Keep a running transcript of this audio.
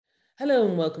Hello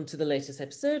and welcome to the latest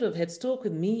episode of Heads Talk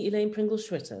with me, Elaine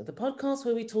Pringle-Schwitter, the podcast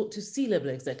where we talk to C-level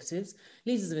executives,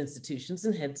 leaders of institutions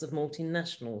and heads of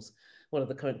multinationals. What are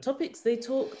the current topics? They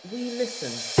talk, we listen.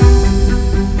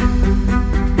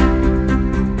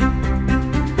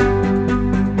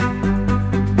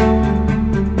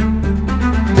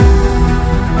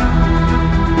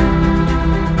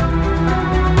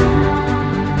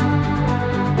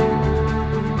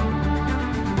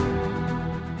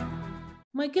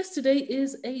 My guest today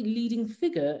is a leading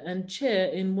figure and chair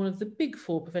in one of the big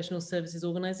four professional services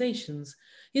organizations.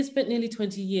 He has spent nearly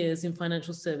 20 years in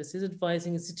financial services,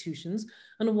 advising institutions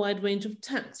on a wide range of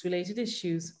tax-related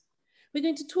issues. We're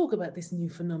going to talk about this new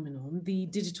phenomenon, the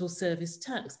digital service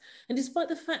tax. And despite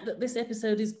the fact that this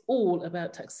episode is all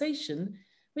about taxation,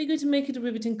 we're going to make it a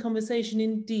riveting conversation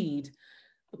indeed.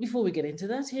 But before we get into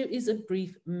that, here is a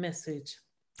brief message.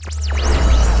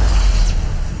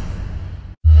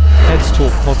 Heads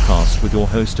Talk podcast with your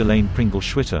host Elaine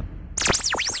Pringle-Schwitter.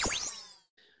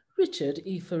 Richard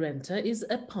E. Ferrenta is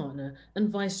a partner and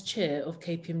vice chair of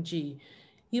KPMG.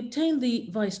 He obtained the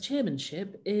vice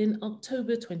chairmanship in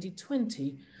October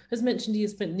 2020. As mentioned, he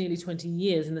has spent nearly 20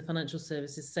 years in the financial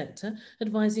services sector,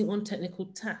 advising on technical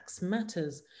tax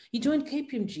matters. He joined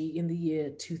KPMG in the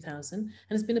year 2000 and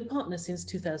has been a partner since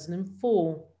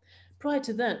 2004. Prior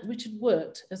to that, Richard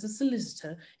worked as a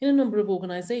solicitor in a number of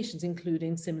organizations,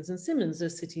 including Simmons & Simmons, a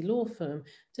city law firm,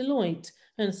 Deloitte,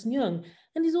 Ernst & Young,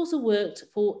 and he's also worked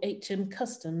for HM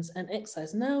Customs and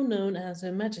Excise, now known as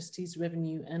Her Majesty's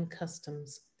Revenue and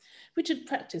Customs. Richard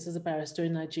practiced as a barrister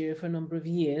in Nigeria for a number of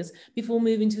years before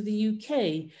moving to the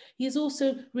UK. He has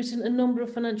also written a number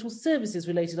of financial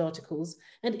services-related articles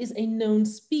and is a known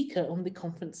speaker on the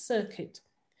conference circuit.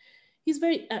 He's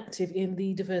very active in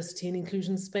the diversity and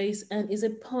inclusion space and is a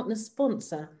partner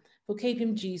sponsor for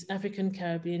KPMG's African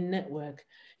Caribbean Network.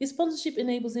 His sponsorship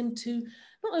enables him to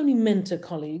not only mentor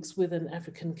colleagues with an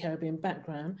African Caribbean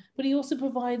background, but he also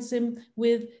provides him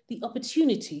with the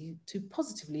opportunity to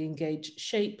positively engage,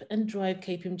 shape and drive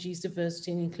KPMG's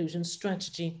diversity and inclusion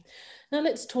strategy. Now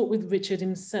let's talk with Richard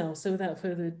himself. So without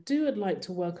further ado, I'd like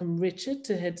to welcome Richard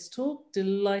to Heads Talk.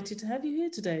 Delighted to have you here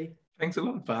today. Thanks a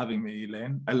lot for having me,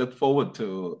 Elaine. I look forward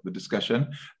to the discussion.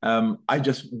 I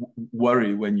just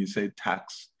worry when you say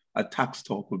tax. A tax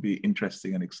talk will be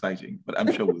interesting and exciting, but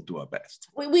I'm sure we'll do our best.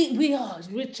 We are,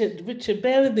 Richard,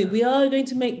 bear with me. We are going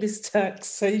to make this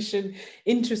taxation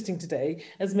interesting today,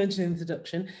 as mentioned in the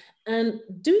introduction. And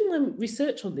doing my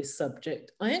research on this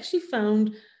subject, I actually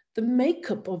found the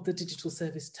makeup of the digital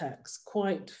service tax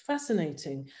quite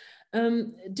fascinating.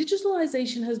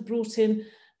 Digitalization has brought in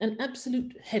an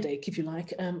absolute headache, if you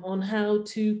like, on how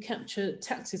to capture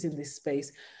taxes in this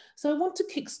space. So I want to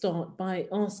kickstart by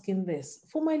asking this.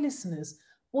 For my listeners,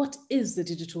 what is the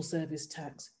digital service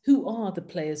tax? Who are the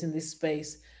players in this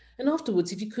space? And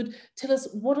afterwards, if you could tell us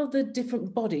what are the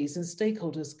different bodies and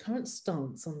stakeholders' current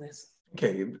stance on this?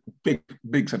 Okay,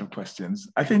 big set of questions.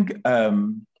 I think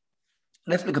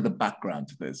let's look at the background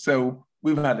to this. So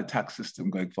we've had a tax system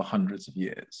going for hundreds of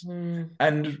years.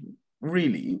 And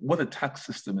really, what a tax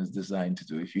system is designed to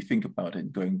do, if you think about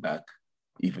it going back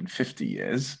even 50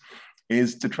 years,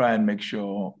 is to try and make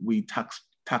sure we tax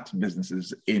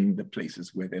businesses in the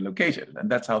places where they're located. And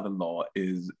that's how the law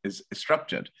is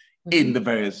structured in the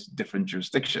various different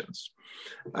jurisdictions.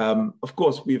 Of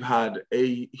course, we've had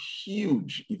a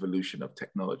huge evolution of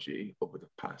technology over the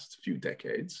past few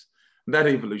decades. And that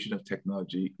evolution of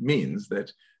technology means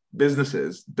that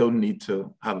businesses don't need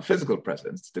to have a physical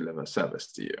presence to deliver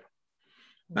service to you.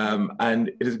 And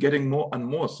it is getting more and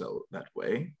more so that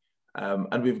way.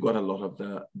 And we've got a lot of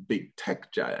the big tech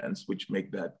giants, which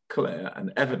make that clear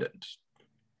and evident.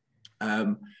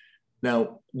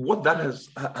 Now, what that has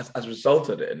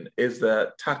resulted in is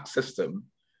the tax system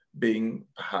being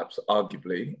perhaps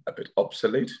arguably a bit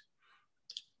obsolete.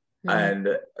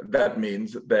 And that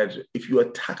means that if you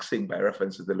are taxing by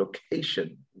reference to the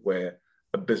location where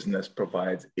a business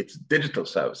provides its digital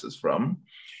services from,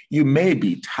 you may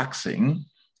be taxing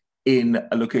in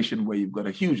a location where you've got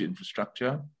a huge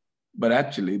infrastructure, but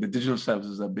actually the digital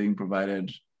services are being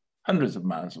provided hundreds of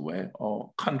miles away,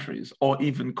 or countries, or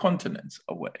even continents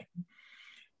away.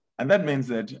 And that means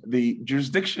that the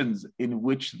jurisdictions in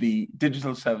which the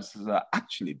digital services are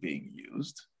actually being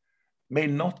used may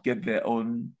not get their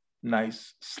own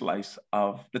nice slice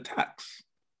of the tax.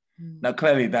 Now,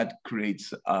 clearly that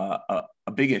creates a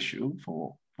big issue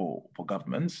for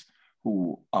governments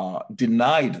who are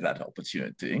denied that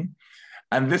opportunity.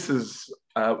 And this is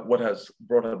what has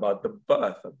brought about the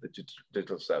birth of the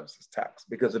digital services tax,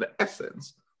 because in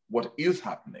essence, what is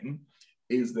happening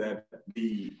is that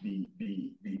the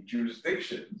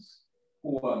jurisdictions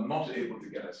who are not able to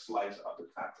get a slice of the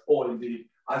tax, or indeed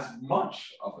as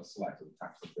much of a slice of the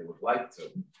tax as they would like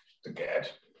to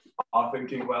get, are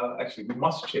thinking, well, actually, we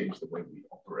must change the way we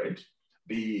operate.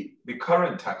 The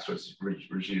current tax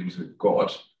regimes we've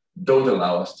got don't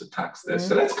allow us to tax this.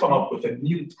 So let's come up with a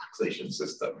new taxation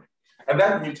system. And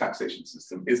that new taxation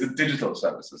system is the digital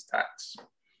services tax.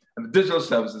 And the digital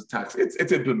services tax,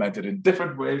 it's implemented in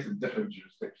different ways in different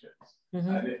jurisdictions.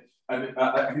 And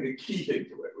I think the key thing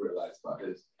to realize about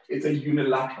is it's a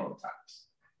unilateral tax.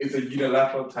 It's a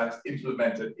unilateral tax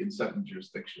implemented in certain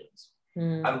jurisdictions.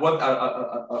 And what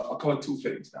I'll cover two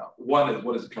things now. One is,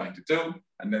 what is it trying to do?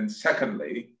 And then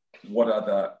secondly, what are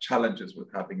the challenges with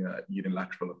having a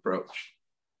unilateral approach?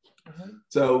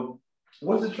 So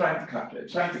what's it trying to capture?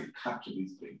 It's trying to capture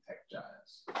these big tech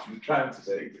giants. It's trying to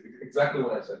say exactly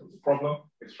what I said was a problem.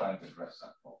 It's trying to address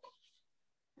that problem.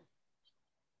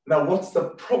 Now, what's the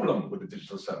problem with the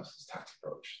digital services tax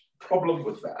approach? The problem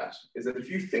with that is that if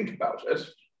you think about it,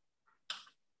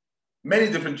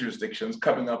 many different jurisdictions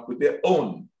coming up with their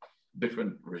own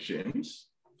different regimes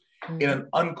in an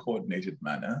uncoordinated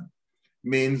manner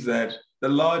means that the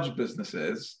large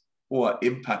businesses who are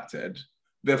impacted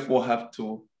therefore have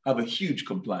to have a huge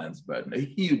compliance burden, a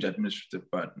huge administrative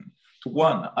burden to,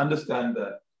 one, understand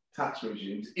the tax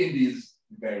regimes in these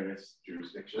various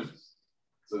jurisdictions,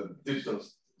 so digital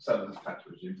services tax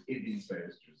regimes in these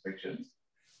various jurisdictions,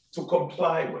 to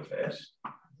comply with it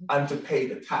and to pay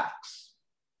the tax.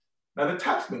 Now, the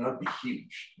tax may not be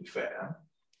huge, to be fair,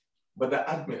 but the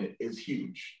admin is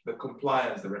huge. The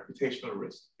compliance, the reputational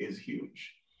risk is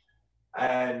huge.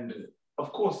 And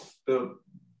of course, the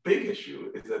big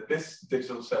issue is that this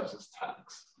digital services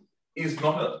tax is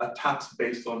not a tax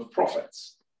based on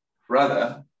profits.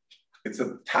 Rather, it's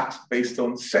a tax based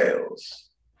on sales.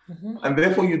 And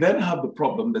therefore, you then have the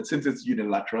problem that since it's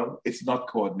unilateral, it's not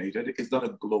coordinated, it's not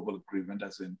a global agreement,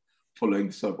 as in following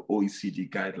sort of OECD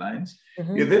guidelines.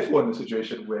 You're therefore in a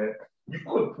situation where you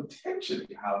could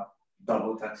potentially have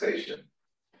double taxation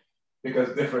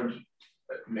because different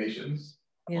nations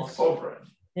are sovereign.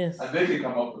 And they can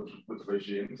come up with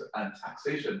regimes and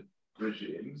taxation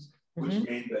regimes, which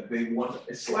mean that they want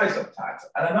a slice of tax,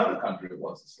 and another country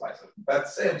wants a slice of that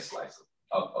same slice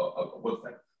of what's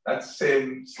that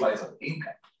same slice of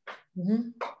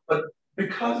income. But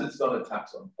because it's not a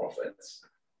tax on profits,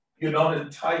 you're not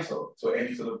entitled to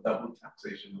any sort of double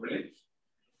taxation relief,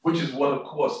 which is what, of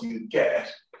course, you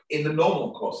get in the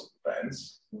normal course of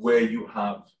events where you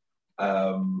have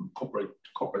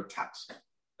corporate tax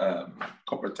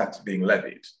being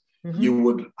levied. You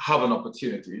would have an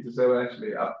opportunity to say, well,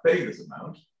 actually, I'll pay this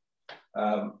amount,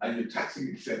 and you're taxing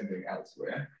the same thing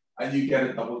elsewhere, and you get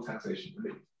a double taxation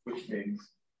relief, which means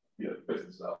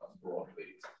businesses are broadly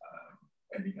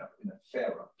ending up in a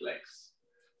fairer place.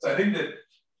 So I think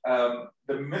that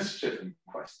the mischief in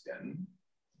question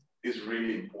is a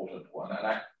really important one, and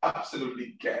I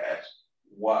absolutely get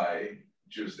why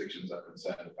jurisdictions are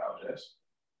concerned about it,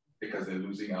 because they're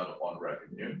losing out on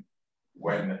revenue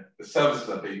when the services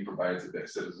are being provided to their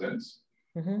citizens.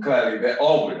 Clearly, they're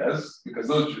all winners because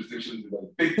those jurisdictions where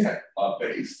big tech are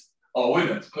based are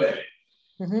winners, clearly.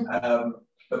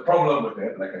 The problem with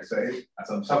it, like I say, as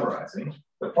I'm summarizing,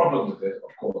 the problem with it,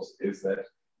 of course, is that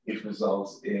it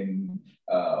results in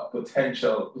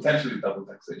potentially double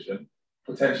taxation,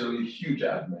 potentially huge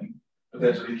admin,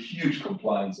 potentially huge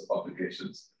compliance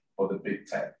obligations for the big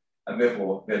tech, and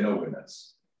therefore they're no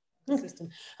winners. System.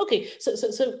 Okay, so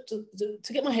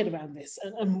to get my head around this,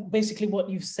 and basically what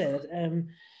you've said,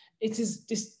 it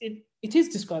is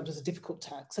described as a difficult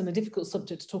tax and a difficult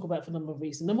subject to talk about for a number of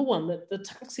reasons. Number one, that the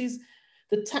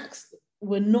tax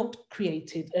were not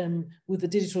created with the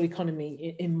digital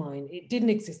economy in mind. It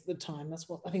didn't exist at the time. That's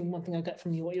what I think. One thing I get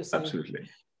from you, what you're saying. Absolutely.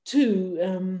 Two,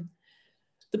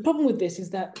 the problem with this is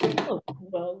that,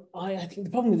 I think the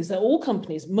problem with this is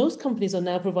that most companies are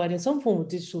now providing some form of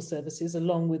digital services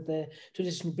along with their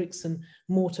traditional bricks and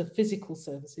mortar physical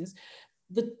services.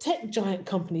 The tech giant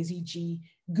companies, e.g.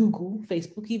 Google,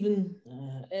 Facebook, even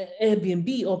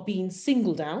Airbnb, are being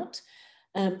singled out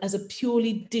as a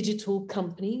purely digital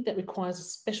company that requires a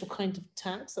special kind of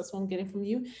tax. That's what I'm getting from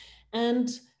you. And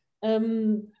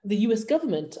the US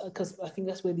government, because I think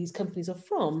that's where these companies are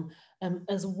from,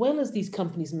 as well as these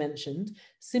companies mentioned,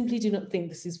 simply do not think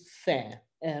this is fair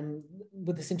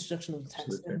with this introduction of the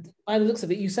tax. And by the looks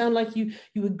of it, you sound like you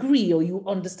agree or you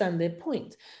understand their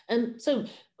point. And so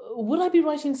would I be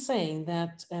right in saying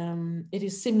that it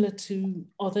is similar to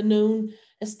other known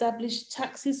established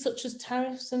taxes such as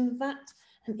tariffs and VAT?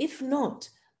 And if not,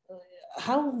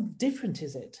 how different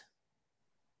is it?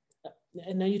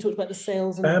 I know you talked about the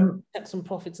sales and tax on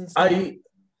profits and so on.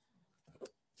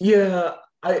 Yeah,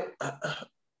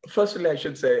 firstly, I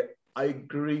should say I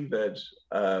agree that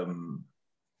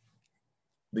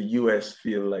the US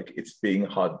feel like it's being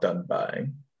hard done by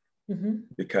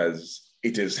because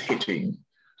it is hitting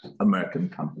American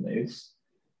companies.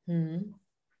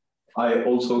 I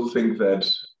also think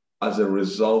that as a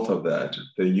result of that,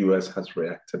 the US has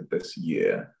reacted this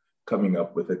year, coming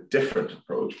up with a different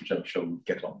approach, which I'm sure we'll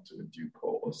get onto in due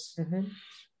course.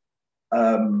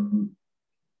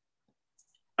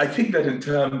 I think that in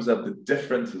terms of the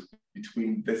differences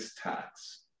between this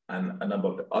tax and a number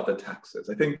of the other taxes,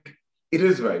 I think it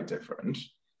is very different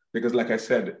because, like I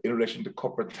said, in relation to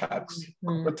corporate tax,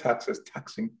 corporate tax is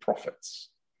taxing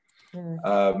profits.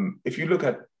 If you look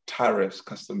at tariffs,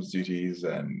 customs duties,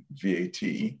 and VAT,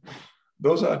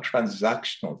 those are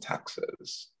transactional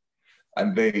taxes,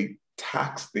 and they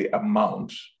tax the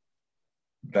amount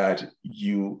that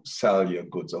you sell your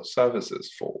goods or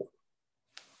services for.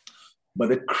 But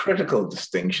the critical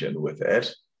distinction with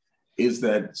it is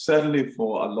that certainly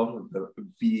for a lot of the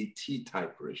VAT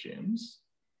type regimes,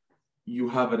 you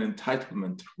have an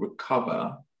entitlement to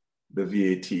recover the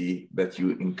VAT that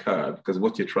you incur, because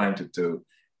what you're trying to do,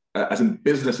 as in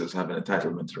businesses have an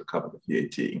entitlement to recover the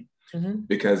VAT,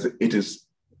 because it is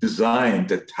designed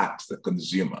to tax the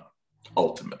consumer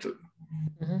ultimately.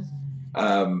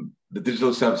 The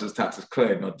digital services tax is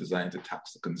clearly not designed to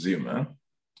tax the consumer.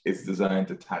 It's designed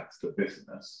to tax the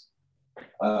business.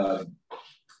 And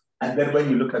then when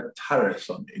you look at tariffs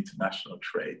on international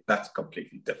trade, that's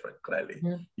completely different, clearly.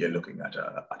 You're looking at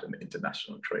an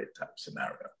international trade type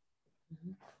scenario.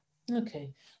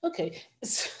 Okay.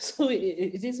 So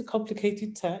it is a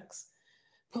complicated tax,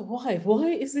 but why? Why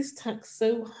is this tax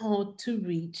so hard to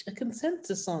reach a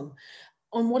consensus on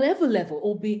whatever level,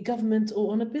 or be it government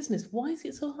or on a business? Why is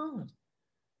it so hard?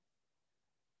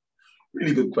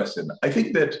 Really good question. I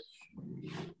think that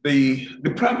the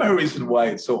primary reason why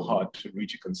it's so hard to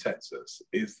reach a consensus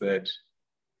is that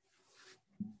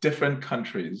different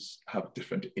countries have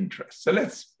different interests. So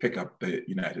let's pick up the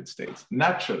United States.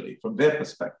 Naturally, from their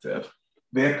perspective,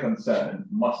 their concern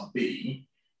must be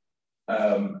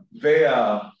they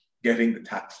are getting the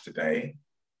tax today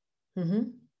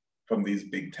from these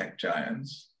big tech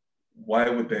giants. Why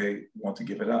would they want to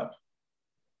give it up?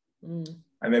 And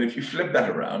then if you flip that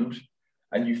around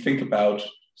and you think about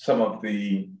some of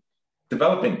the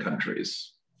developing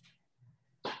countries,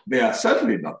 they are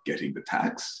certainly not getting the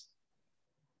tax.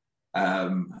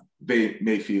 They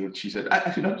may feel cheated.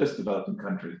 Actually, not just developing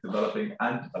countries, developing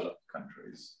and developed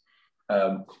countries,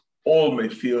 all may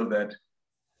feel that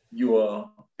you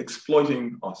are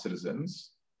exploiting our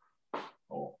citizens,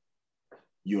 or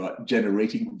you are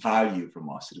generating value from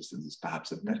our citizens is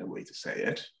perhaps a better way to say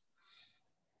it.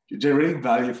 You're generating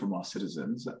value from our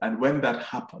citizens, and when that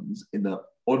happens in the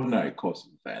ordinary course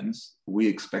of events, we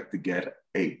expect to get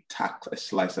a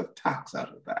slice of tax out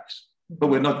of that, but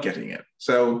we're not getting it.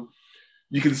 So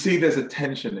you can see there's a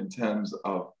tension in terms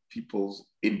of people's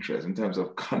interests, in terms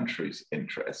of countries'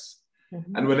 interests.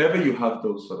 And whenever you have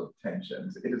those sort of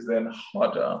tensions, it is then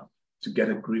harder to get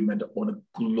agreement on a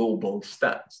global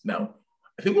stance. Now,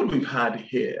 I think what we've had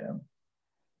here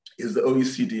is the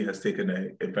OECD has taken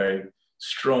a very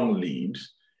strong lead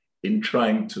in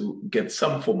trying to get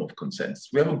some form of consensus.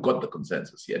 We haven't got the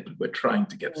consensus yet, but we're trying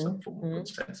to get some form of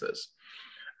consensus.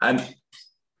 And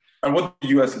what the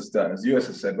US has done is the US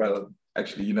has said, well,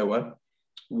 actually, you know what?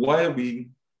 Why are we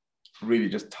really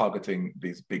just targeting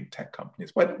these big tech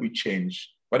companies? Why don't we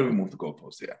move the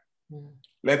goalposts here?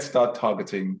 Let's start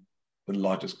targeting the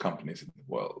largest companies in the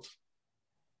world.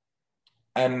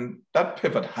 And that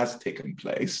pivot has taken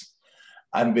place.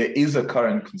 And there is a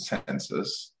current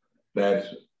consensus that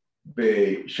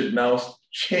they should now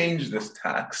change this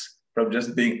tax from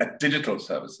just being a digital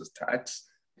services tax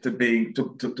to being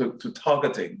to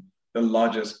targeting the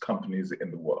largest companies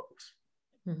in the world.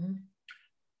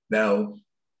 Now,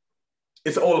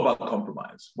 it's all about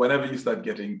compromise. Whenever you start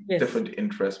getting different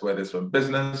interests, whether it's from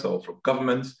business or from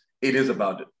governments, it is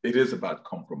about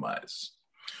compromise.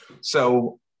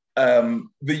 So the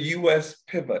US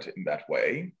pivot in that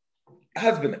way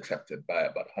has been accepted by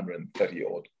about 130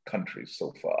 odd countries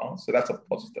so far. So that's a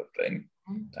positive thing.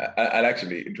 And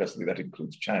actually, interestingly, that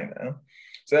includes China.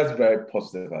 So that's very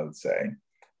positive, I would say.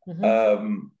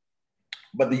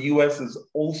 But the US is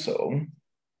also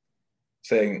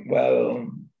saying, well,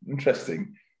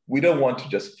 interesting, we don't want to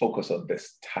just focus on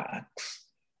this tax.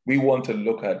 We want to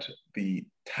look at the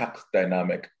tax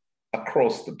dynamic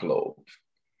across the globe.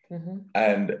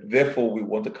 And therefore, we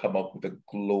want to come up with a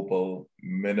global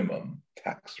minimum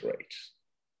tax rate.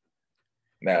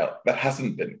 Now, that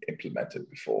hasn't been implemented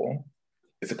before.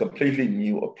 It's a completely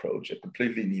new approach, a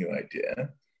completely new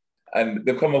idea. And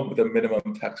they've come up with a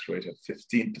minimum tax rate of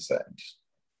 15%.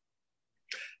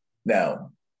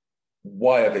 Now,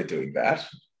 why are they doing that?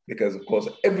 Because, of course,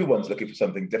 everyone's looking for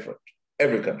something different.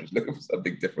 Every country's looking for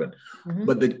something different. Mm-hmm.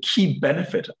 But the key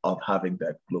benefit of having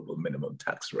that global minimum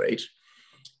tax rate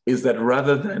is that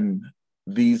rather than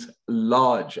these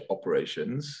large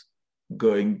operations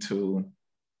going to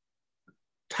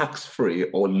tax-free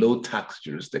or low-tax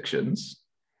jurisdictions,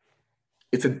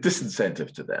 it's a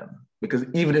disincentive to them, because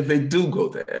even if they do go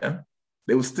there,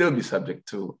 they will still be subject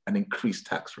to an increased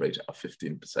tax rate of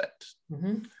 15%.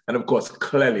 Mm-hmm. And of course,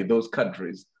 clearly those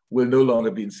countries will no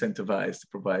longer be incentivized to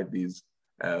provide these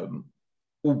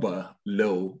uber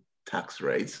low tax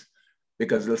rates,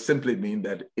 because they'll simply mean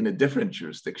that in a different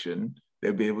jurisdiction,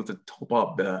 they'll be able to top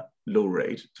up the low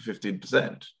rate to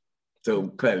 15%. So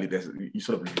clearly you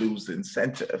sort of lose the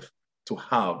incentive to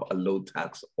have a low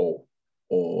tax or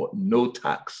no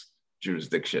tax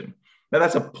jurisdiction. Now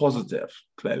that's a positive,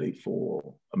 clearly,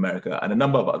 for America and a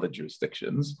number of other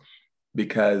jurisdictions,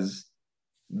 because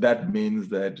that means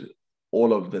that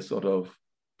all of the sort of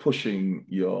pushing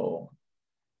your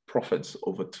profits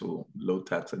over to low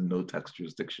tax and no tax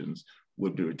jurisdictions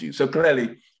will be reduced. So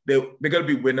clearly, they're going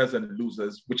to be winners and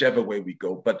losers, whichever way we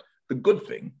go. But the good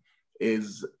thing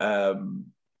is there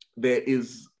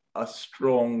is a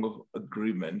strong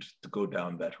agreement to go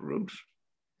down that route.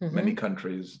 Mm-hmm. Many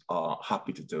countries are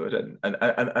happy to do it.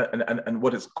 And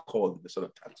what is called in the sort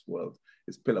of tax world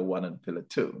is Pillar 1 and Pillar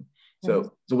 2.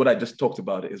 So what I just talked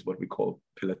about is what we call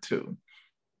Pillar 2.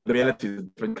 The reality is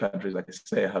different countries, like I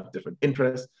say, have different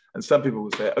interests. And some people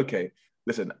will say, okay,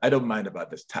 listen, I don't mind about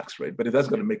this tax rate, but if that's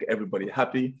going to make everybody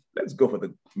happy, let's go for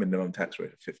the minimum tax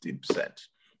rate of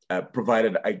 15%,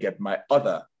 provided I get my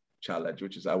other challenge,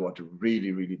 which is I want to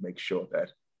really, really make sure that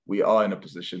we are in a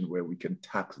position where we can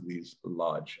tax these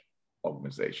large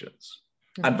organizations,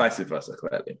 and vice versa,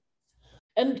 clearly.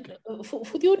 And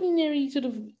for the ordinary sort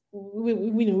of, we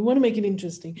want to make it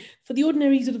interesting, for the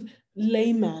ordinary sort of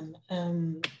layman,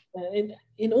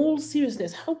 in all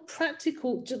seriousness, how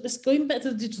practical, just going back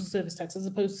to the digital service tax as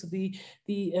opposed to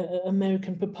the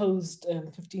American proposed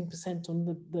 15% on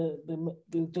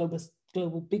the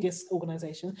global biggest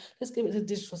organization, let's give it a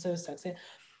digital service tax here.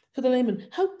 For the layman,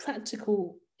 how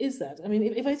practical is that? I mean,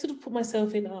 if I sort of put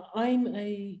myself in,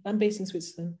 I'm based in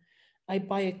Switzerland. I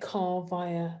buy a car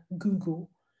via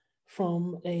Google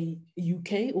from a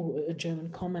UK or a German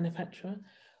car manufacturer.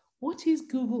 What is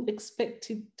Google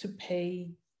expected to pay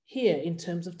here in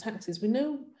terms of taxes? We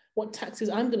know what taxes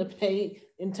I'm going to pay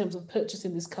in terms of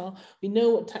purchasing this car. We know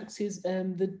what taxes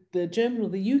the German or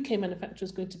the UK manufacturer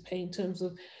is going to pay in terms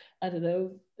of, I don't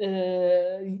know,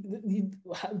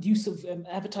 use of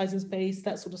advertising space,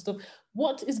 that sort of stuff.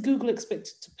 What is Google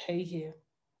expected to pay here?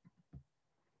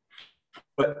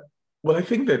 Well, I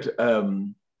think that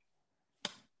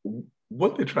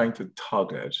what they're trying to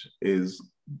target is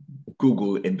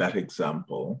Google in that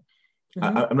example.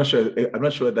 Mm-hmm. I'm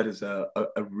not sure that is a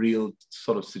real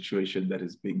sort of situation that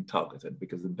is being targeted,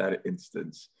 because in that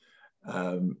instance,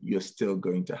 you're still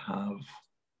going to have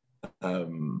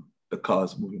the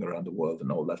cars moving around the world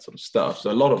and all that sort of stuff.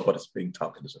 So a lot of what is being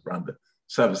targeted is around the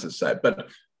services side. But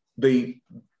the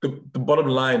bottom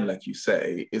line, like you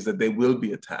say, is that there will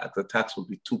be a tax. The tax will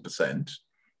be 2%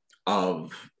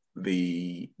 of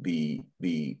the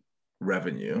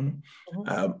revenue,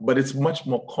 but it's much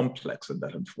more complex than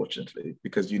that, unfortunately,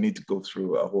 because you need to go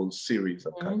through a whole series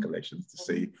of calculations to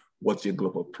see what's your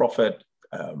global profit,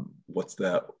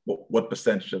 what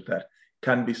percentage of that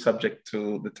can be subject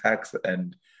to the tax,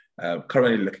 and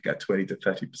currently looking at 20 to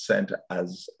 30%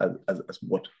 as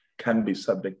what can be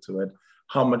subject to it.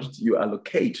 How much do you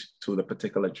allocate to the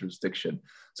particular jurisdiction?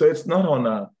 So it's not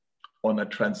on a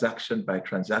transaction by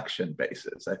transaction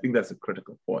basis. I think that's a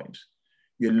critical point.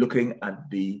 You're looking at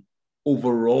the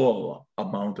overall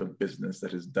amount of business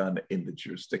that is done in the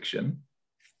jurisdiction.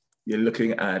 You're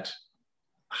looking at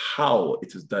how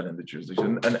it is done in the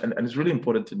jurisdiction. And it's really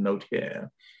important to note here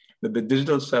that the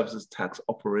digital services tax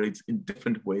operates in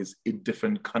different ways in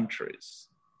different countries.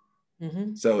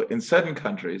 Mm-hmm. So in certain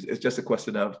countries, it's just a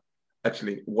question of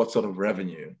actually what sort of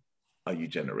revenue are you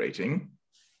generating?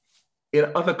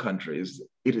 In other countries,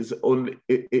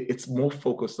 it's more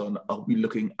focused on, are we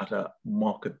looking at a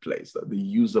marketplace, the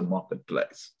user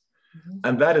marketplace? Mm-hmm.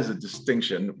 And that is a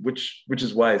distinction, which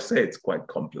is why I say it's quite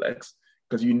complex,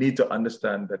 because you need to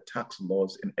understand the tax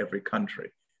laws in every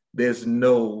country. There's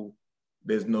no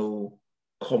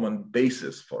common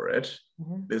basis for it.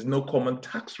 Mm-hmm. There's no common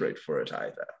tax rate for it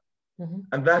either. Mm-hmm.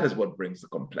 And that is what brings the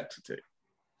complexity.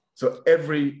 So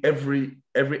every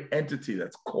entity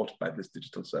that's caught by this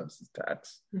digital services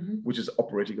tax, mm-hmm. which is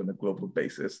operating on a global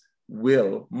basis,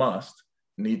 must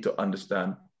need to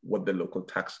understand what the local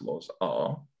tax laws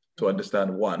are, to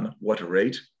understand, one, what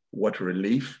rate, what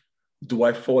relief, do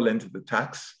I fall into the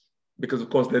tax? Because of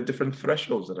course there are different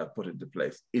thresholds that are put into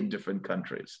place in different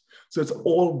countries. So it's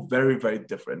all very, very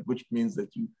different, which means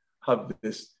that you have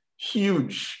this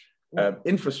huge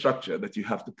infrastructure that you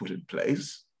have to put in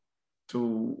place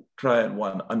to try and,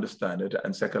 one, understand it,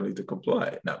 and secondly, to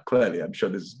comply. Now, clearly, I'm sure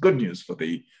this is good news for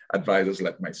the advisors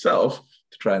like myself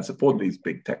to try and support these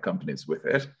big tech companies with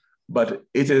it, but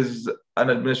it is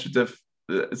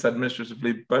it's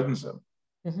administratively burdensome.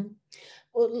 Mm-hmm.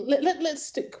 Well, let's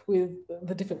stick with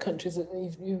the different countries that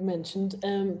you've mentioned.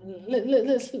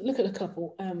 Let's look at a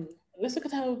couple. Let's look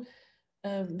at how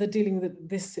they're dealing with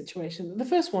this situation. The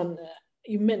first one,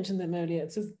 you mentioned them earlier.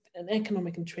 It's an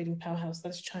economic and trading powerhouse,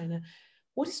 that's China.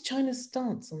 What is China's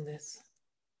stance on this?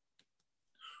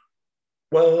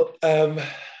 Well,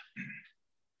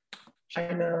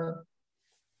 China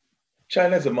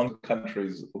is among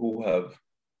countries who have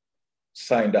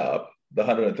signed up, the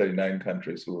 139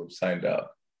 countries who have signed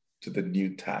up to the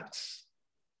new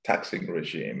taxing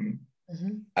regime.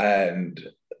 Mm-hmm. And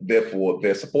therefore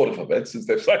they're supportive of it since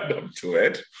they've signed up to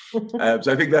it.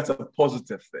 So I think that's a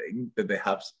positive thing that they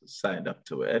have signed up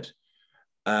to it.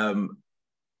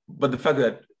 But the fact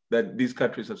that these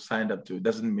countries have signed up to it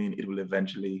doesn't mean it will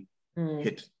eventually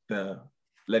hit the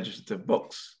legislative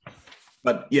books.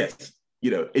 But yes,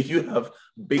 if you have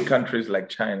big countries like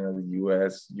China, the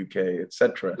US, UK,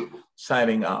 etc.,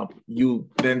 signing up, you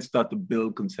then start to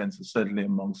build consensus, certainly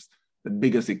amongst the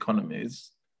biggest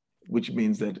economies, which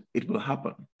means that it will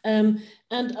happen. And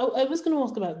I was going to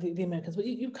ask about the Americans, but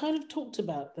you kind of talked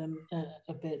about them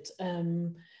a bit.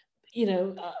 The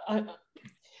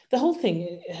whole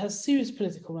thing has serious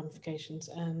political ramifications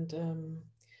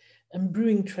and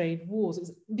brewing trade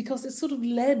wars, because it's sort of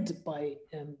led by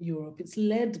Europe, it's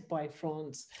led by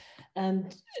France.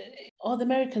 And are the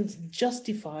Americans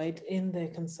justified in their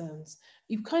concerns?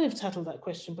 You've kind of tackled that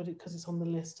question, but because it's on the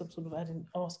list, I'm sort of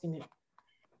asking it.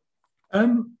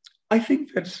 I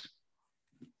think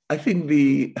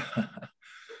the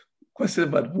question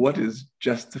about what is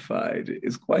justified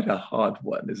is quite a hard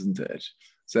one, isn't it?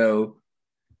 So,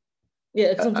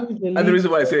 yeah, and the reason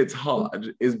why I say it's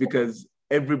hard is because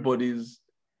everybody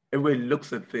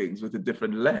looks at things with a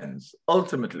different lens.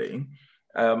 Ultimately,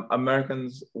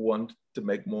 Americans want to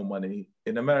make more money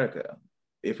in America.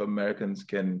 If Americans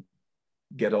can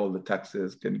get all the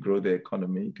taxes, can grow their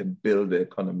economy, can build their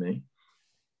economy,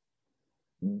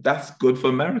 that's good for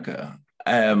America.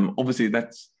 Obviously,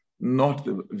 that's not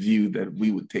the view that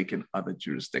we would take in other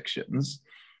jurisdictions.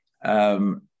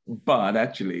 But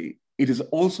actually, it is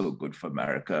also good for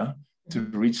America to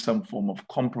reach some form of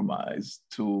compromise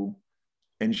to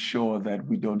ensure that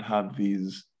we don't have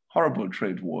these horrible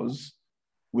trade wars,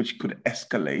 which could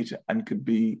escalate and could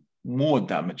be more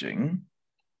damaging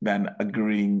than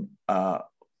agreeing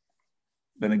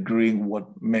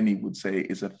what many would say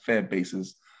is a fair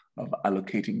basis of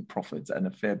allocating profits and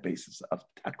a fair basis of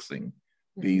taxing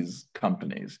these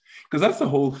companies. Because that's the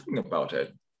whole thing about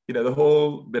it. The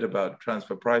whole bit about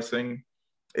transfer pricing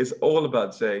is all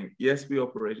about saying, yes, we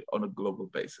operate on a global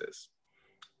basis.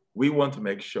 We want to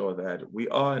make sure that we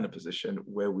are in a position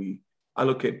where we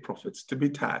allocate profits to be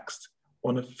taxed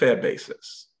on a fair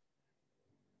basis.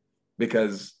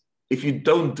 Because if you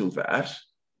don't do that,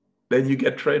 then you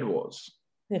get trade wars.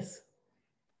 Yes.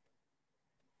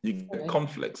 You get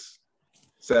conflicts.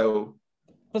 So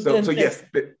yes.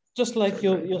 Just like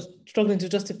you're struggling to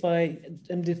justify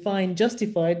and define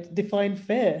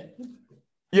fair.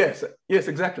 Yes,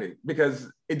 exactly. Because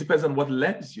it depends on what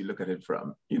lens you look at it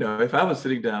from. If I was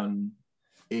sitting down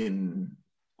in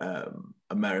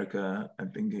America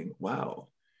and thinking, wow,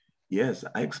 yes,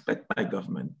 I expect my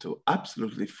government to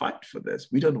absolutely fight for this.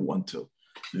 We don't want to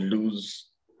lose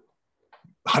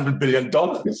 $100 billion.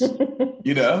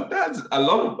 That's a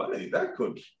lot of money. That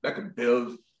could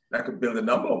build a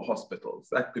number of hospitals.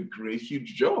 That could create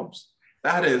huge jobs.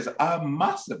 That is a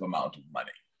massive amount of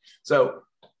money. So,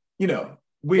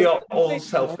 we are all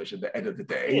selfish at the end of the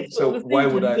day. So why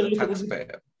would I, as a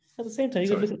taxpayer? At the same time,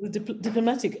 you've got to look at the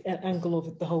diplomatic angle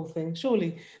of the whole thing.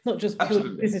 Surely, not just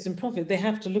pure business and profit. They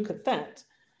have to look at that.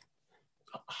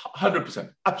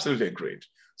 100%. Absolutely agreed.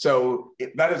 So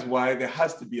that is why there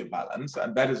has to be a balance.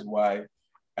 And that is why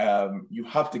you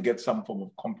have to get some form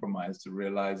of compromise to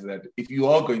realize that if you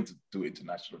are going to do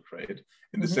international trade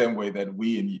in the same way that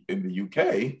we in the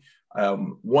UK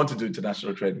want to do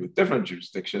international trade with different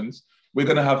jurisdictions, we're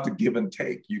going to have to give and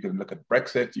take. You can look at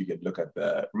Brexit, you can look at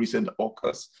the recent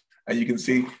AUKUS, and you can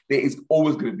see there is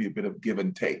always going to be a bit of give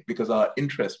and take because our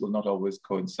interests will not always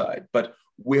coincide. But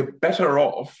we're better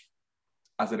off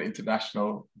as an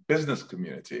international business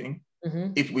community,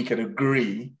 Mm-hmm. if we can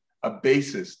agree a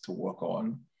basis to work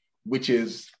on, which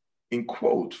is, in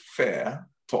quote, fair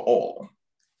to all.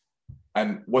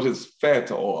 And what is fair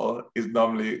to all is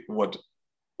normally what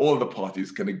all the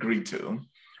parties can agree to,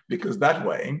 because that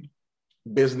way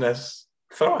business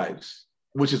thrives,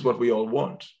 which is what we all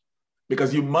want.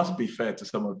 Because you must be fair to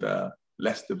some of the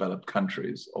less developed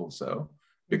countries also,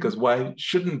 because why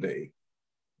shouldn't they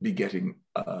be getting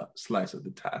a slice of the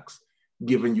tax,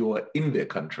 given you are in their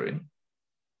country,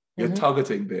 you're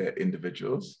targeting their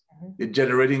individuals, you're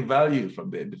generating value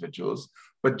from the individuals,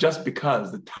 but just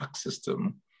because the tax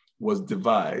system was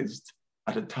devised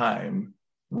at a time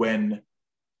when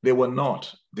they were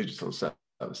not digital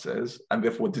services and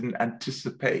therefore didn't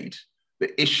anticipate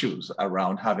the issues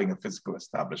around having a physical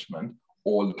establishment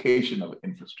or location of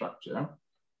infrastructure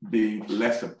being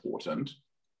less important.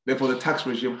 Therefore, the tax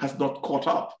regime has not caught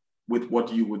up with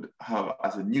what you would have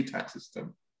as a new tax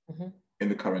system in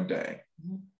the current day.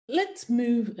 Let's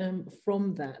move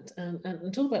from that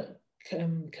and talk about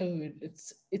COVID.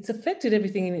 It's affected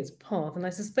everything in its path, and I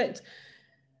suspect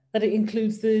that it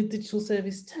includes the digital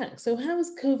service tax. So how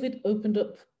has COVID opened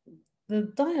up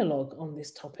the dialogue on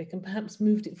this topic and perhaps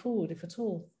moved it forward, if at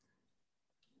all?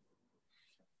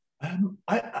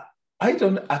 I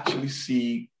don't actually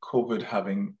see COVID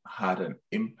having had an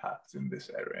impact in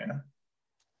this area.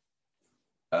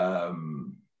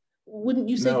 Wouldn't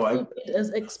you say COVID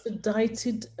has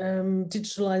expedited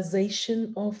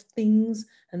digitalization of things,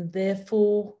 and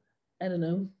therefore, I don't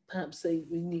know, perhaps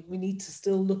we need to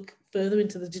still look further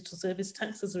into the digital service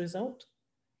tax as a result?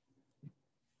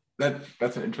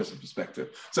 That's an interesting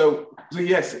perspective. So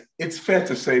yes, it's fair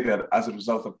to say that as a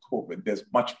result of COVID, there's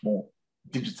much more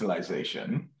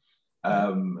digitalization.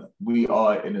 We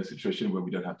are in a situation where we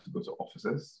don't have to go to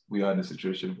offices. We are in a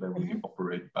situation where we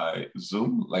operate by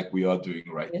Zoom, like we are doing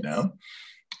right now.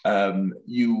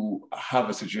 You have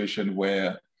a situation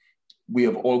where we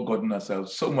have all gotten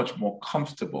ourselves so much more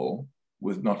comfortable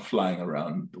with not flying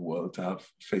around the world to have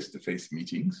face-to-face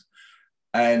meetings.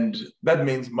 And that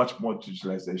means much more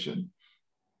digitalization.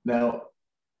 Now,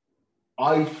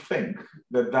 I think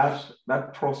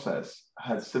that process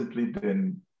has simply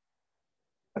been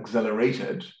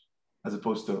accelerated as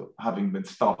opposed to having been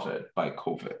started by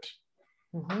COVID.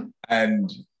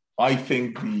 And I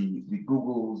think the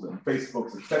Googles and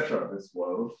Facebooks, et cetera, of this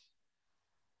world,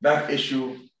 that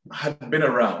issue had been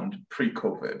around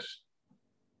pre-COVID.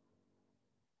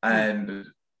 And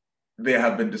there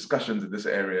have been discussions in this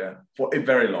area for a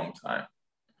very long time.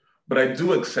 But I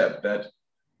do accept that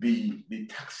the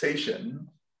taxation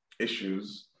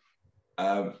issues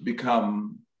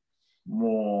become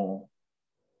more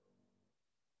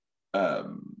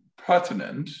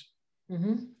pertinent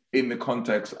in the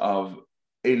context of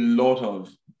a lot of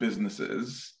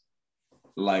businesses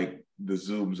like the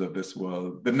Zooms of this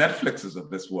world, the Netflixes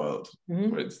of this world,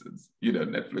 for instance.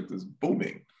 Netflix is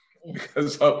booming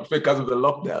because of the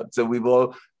lockdown. So we've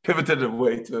all pivoted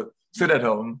away to sit at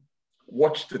home,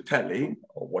 watch the telly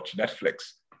or watch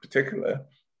Netflix in particular.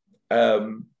 But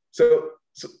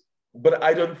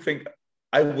I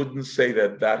wouldn't say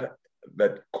that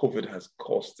COVID has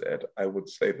caused it. I would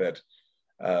say that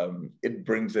it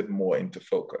brings it more into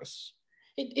focus.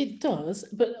 It does,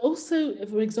 but also,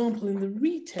 for example, in the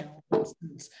retail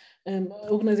instance, an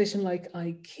organization like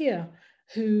IKEA,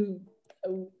 who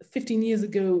 15 years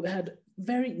ago had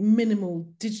very minimal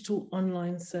digital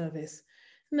online service.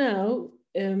 Now,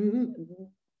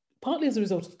 partly as a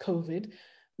result of COVID,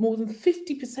 more than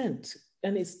 50%,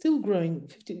 and it's still growing,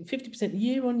 50%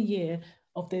 year on year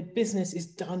of their business is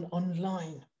done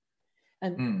online.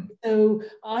 And so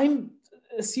I'm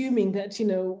assuming that,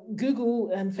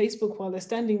 Google and Facebook, while they're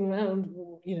standing around,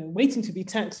 waiting to be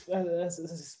taxed as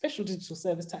a special digital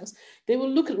service tax, they will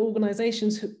look at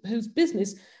organizations whose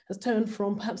business has turned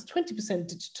from perhaps 20%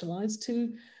 digitalized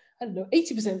to,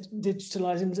 80%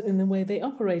 digitalized in the way they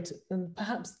operate. And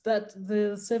perhaps that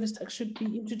the service tax should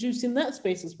be introduced in that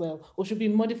space as well, or should be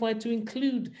modified to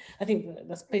include, I think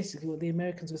that's basically what the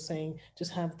Americans were saying,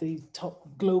 just have the top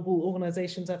global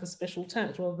organizations have a special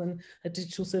tax rather than a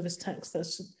digital service tax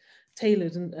that's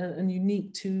tailored and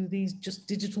unique to these just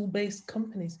digital-based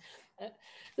companies. I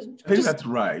think that's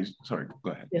right. Sorry,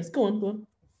 go ahead. Yes, go on.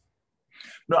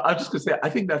 No, I was just going to say, I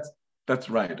think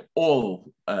that's right.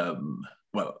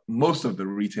 Most of the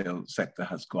retail sector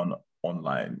has gone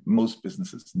online. Most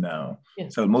businesses now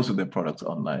sell most of their products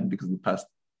online because in the past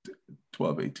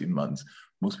 12, 18 months,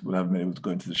 most people haven't been able to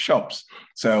go into the shops.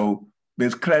 So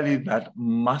there's clearly that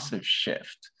massive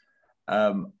shift.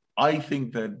 I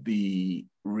think that the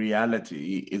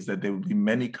reality is that there will be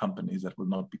many companies that will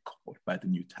not be caught by the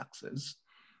new taxes.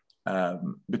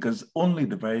 because only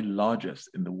the very largest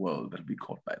in the world will be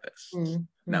caught by this. Mm-hmm.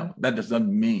 Now, that does not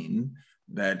mean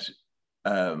that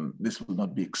this will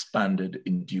not be expanded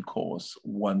in due course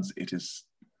once it is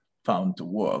found to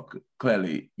work.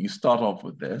 Clearly, you start off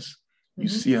with this, you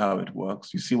see how it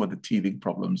works, you see what the teething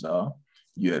problems are,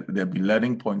 there'll be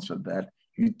learning points from that,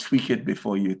 you tweak it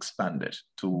before you expand it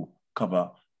to cover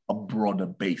a broader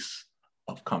base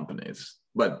of companies.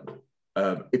 But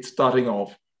it's starting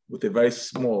off with a very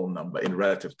small number in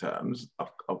relative terms of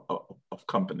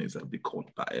companies that will be caught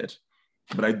by it.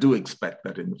 But I do expect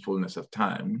that in the fullness of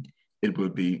time, it will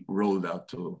be rolled out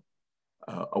to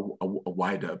a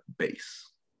wider base.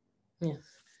 Yes.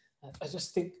 I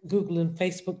just think Google and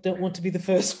Facebook don't want to be the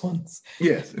first ones.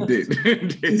 Yes, indeed.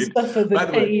 To suffer the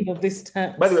pain of this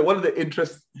tax. By the way, one of the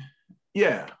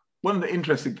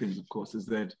interesting things, of course, is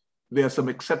that there are some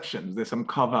exceptions, there's some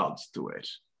carve-outs to it.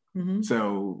 Mm-hmm.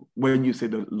 So when you say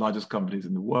the largest companies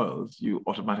in the world, you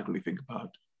automatically think about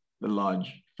the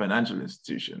large financial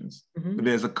institutions. Mm-hmm. But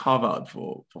there's a carve-out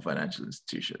for financial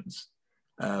institutions.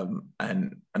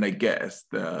 And I guess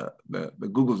the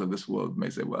Googles of this world may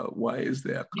say, well, why is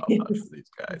there a carve-out for these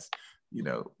guys? You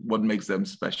know, what makes them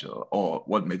special, or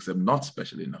what makes them not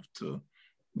special enough to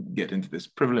get into this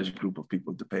privileged group of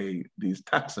people to pay these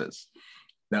taxes?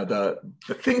 Now, the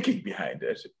thinking behind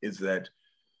it is that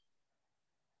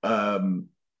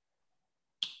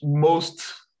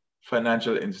most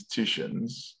financial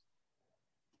institutions,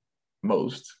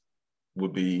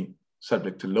 would be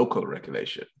subject to local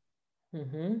regulation.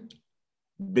 Mm-hmm.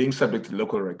 Being subject to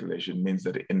local regulation means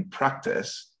that in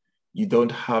practice, you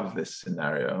don't have this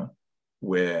scenario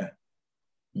where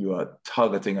you are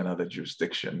targeting another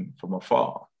jurisdiction from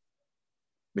afar,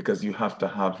 because you have to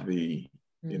have the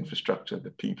infrastructure,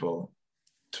 the people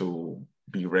to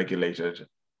be regulated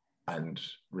and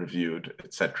reviewed,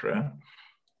 etc.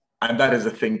 And that is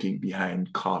the thinking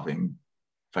behind carving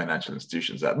financial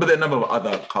institutions out. But there are a number of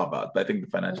other carve-outs. I think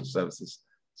the financial services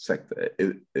sector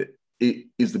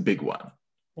is the big one.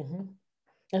 Mm-hmm.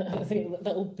 I think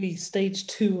that will be stage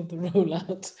 2 of the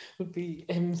rollout, would be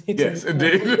yes,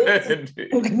 indeed.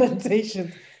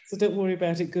 Organizations. So don't worry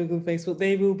about it, Google, Facebook.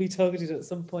 They will be targeted at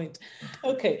some point.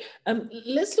 Okay,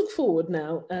 let's look forward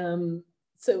now.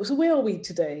 So where are we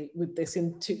today with this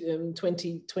in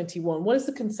 2021? What is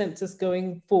the consensus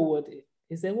going forward?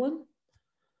 Is there one?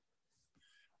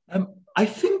 I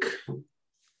think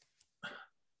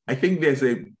there's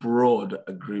a broad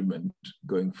agreement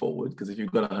going forward, because if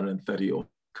you've got 130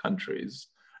 countries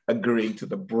agreeing to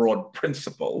the broad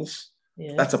principles,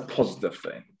 that's a positive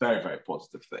thing, very, very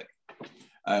positive thing.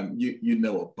 You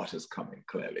know what butter's coming,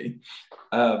 clearly.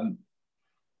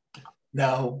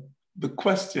 Now, the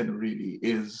question really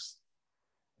is,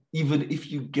 even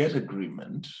if you get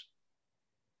agreement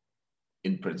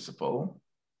in principle,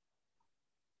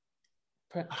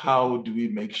 how do we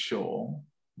make sure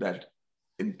that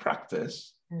in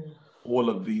practice, all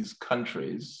of these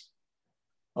countries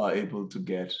are able to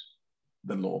get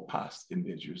the law passed in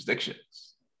their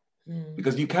jurisdictions?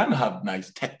 Because you can have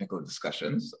nice technical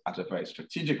discussions at a very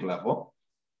strategic level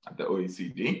at the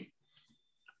OECD,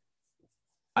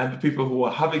 and the people who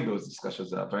are having those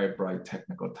discussions are very bright,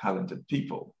 technical, talented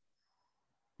people.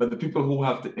 But the people who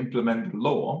have to implement the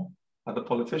law are the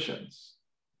politicians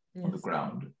on the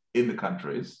ground in the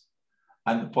countries,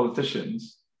 and the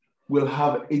politicians will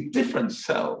have a different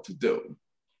sell to do.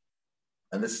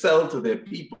 And the sell to their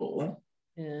people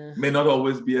may not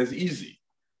always be as easy.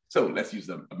 So let's use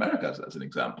America as an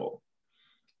example.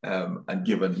 And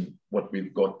given what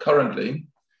we've got currently,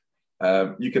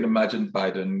 you can imagine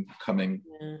Biden coming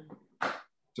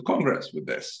to Congress with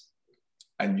this.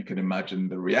 And you can imagine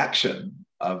the reaction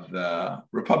of the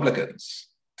Republicans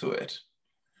to it.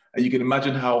 And you can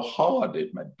imagine how hard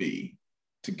it might be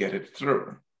to get it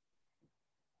through.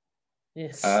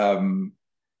 Yes. And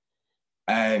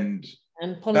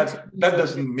that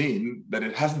doesn't mean that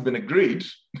it hasn't been agreed,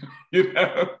 you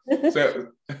know.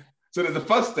 So there's a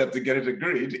first step to get it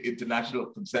agreed, international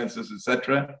consensus,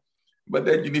 etc. But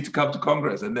then you need to come to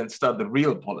Congress and then start the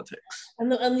real politics.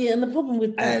 And the problem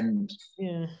with that,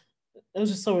 I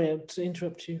was just sorry to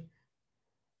interrupt you.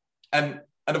 And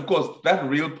of course, that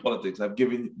real politics, I've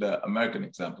given the American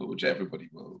example, which everybody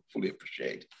will fully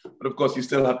appreciate. But of course, you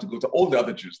still have to go to all the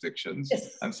other jurisdictions,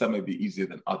 and some may be easier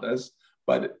than others.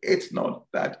 But it's not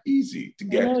that easy to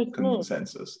get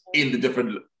consensus in the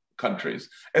different countries,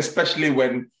 especially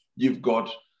when you've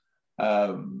got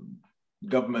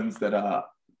governments that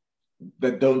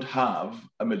don't have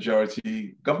a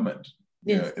majority government,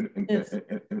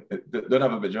 don't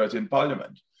have a majority in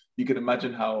parliament. You can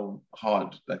imagine how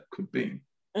hard that could be.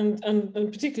 and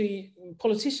particularly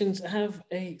politicians have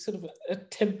a sort of a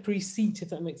temporary seat, if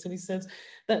that makes any sense,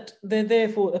 that they're there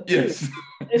for a period. Yes,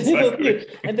 exactly.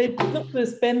 And they're not going to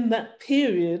spend that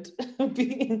period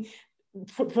being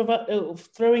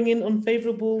throwing in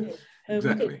unfavourable.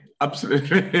 Exactly.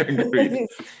 Absolutely agreed.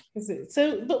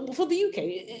 So, but for the UK,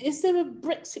 is there a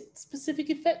Brexit-specific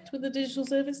effect with the digital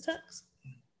service tax?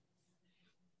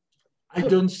 I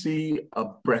don't see a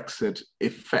Brexit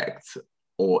effect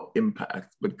or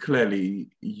impact, but clearly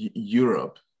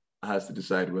Europe has to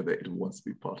decide whether it wants to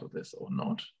be part of this or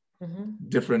not. Mm-hmm.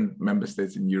 Different member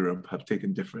states in Europe have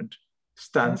taken different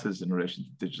stances in relation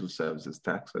to digital services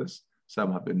taxes.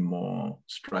 Some have been more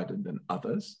strident than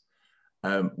others.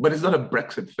 But it's not a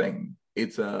Brexit thing.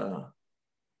 It's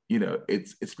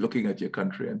it's looking at your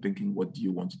country and thinking, what do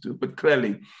you want to do? But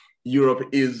clearly, Europe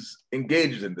is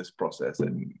engaged in this process,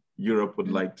 and Europe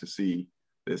would like to see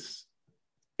this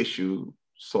issue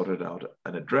sorted out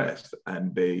and addressed.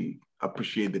 And they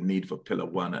appreciate the need for Pillar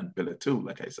 1 and Pillar 2,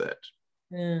 like I said.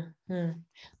 Yeah.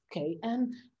 Okay.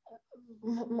 And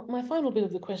my final bit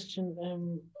of the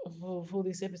question for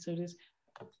this episode is,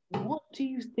 what do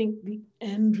you think the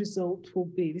end result will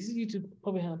be? This is you to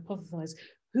probably hypothesize.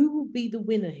 Who will be the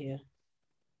winner here?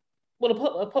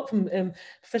 Well, apart from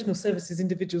professional services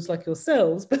individuals like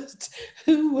yourselves, but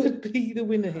who would be the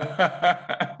winner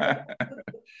here?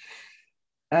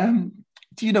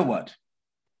 Do you know what?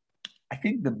 I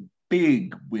think the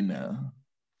big winner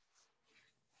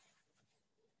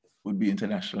would be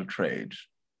international trade.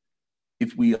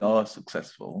 If we are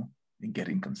successful in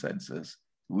getting consensus,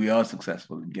 we are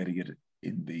successful in getting it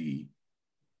in the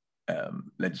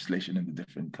legislation in the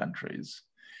different countries,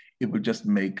 it will just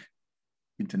make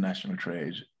international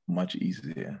trade much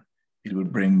easier. It will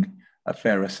bring a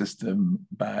fairer system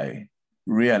by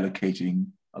reallocating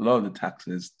a lot of the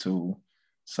taxes to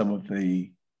some of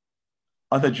the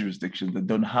other jurisdictions that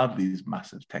don't have these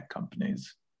massive tech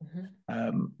companies.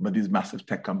 Mm-hmm. But these massive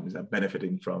tech companies are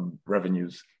benefiting from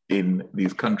revenues in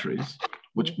these countries,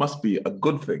 which must be a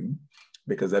good thing,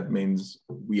 because that means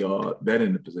we are then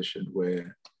in a position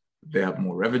where they have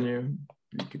more revenue,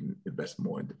 we can invest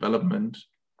more in development,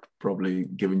 probably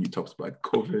given you talked about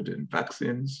COVID and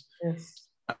vaccines. Yes.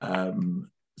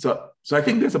 So I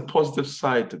think there's a positive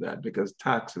side to that, because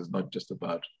tax is not just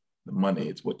about the money,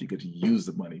 it's what you get to use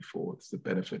the money for. It's the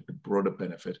benefit, the broader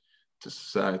benefit to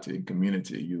society and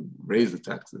community. You raise the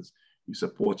taxes, you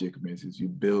support your communities, you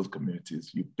build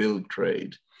communities, you build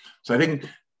trade. So I think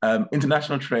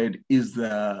international trade is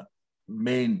the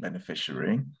main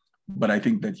beneficiary, but I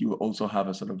think that you also have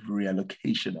a sort of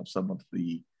reallocation of some of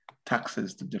the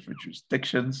taxes to different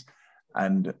jurisdictions.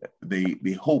 And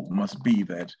the hope must be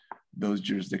that those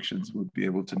jurisdictions would be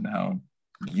able to now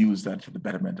use that for the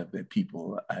betterment of their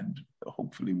people. And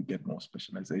hopefully we get more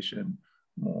specialization,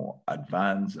 more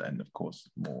advance, and of course,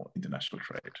 more international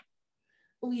trade.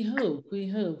 We hope,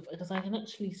 because I can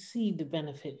actually see the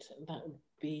benefit that would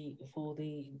be for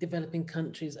the developing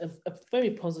countries, a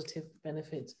very positive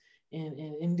benefit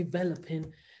in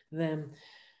developing them.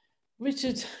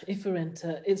 Richard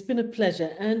Iferenta, it's been a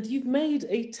pleasure, and you've made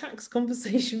a tax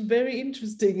conversation very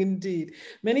interesting indeed.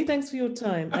 Many thanks for your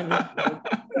time.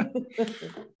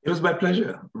 It was my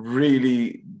pleasure.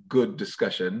 Really good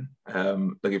discussion.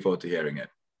 Looking forward to hearing it.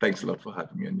 Thanks a lot for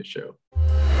having me on the show.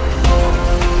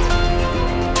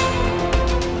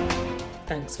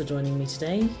 Thanks for joining me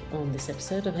today on this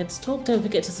episode of Heads Talk. Don't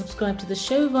forget to subscribe to the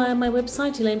show via my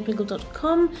website,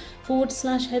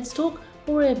 elainepringle.com/Heads Talk,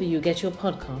 or wherever you get your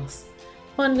podcasts.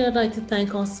 Finally, I'd like to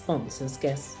thank our sponsors,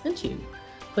 guests, and you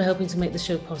for helping to make the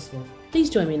show possible. Please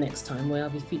join me next time, where I'll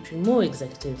be featuring more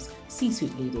executives,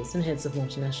 C-suite leaders, and heads of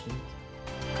multinationals.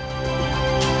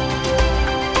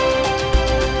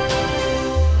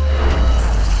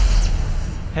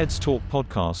 Heads Talk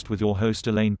podcast with your host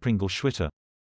Elaine Pringle-Schwitter.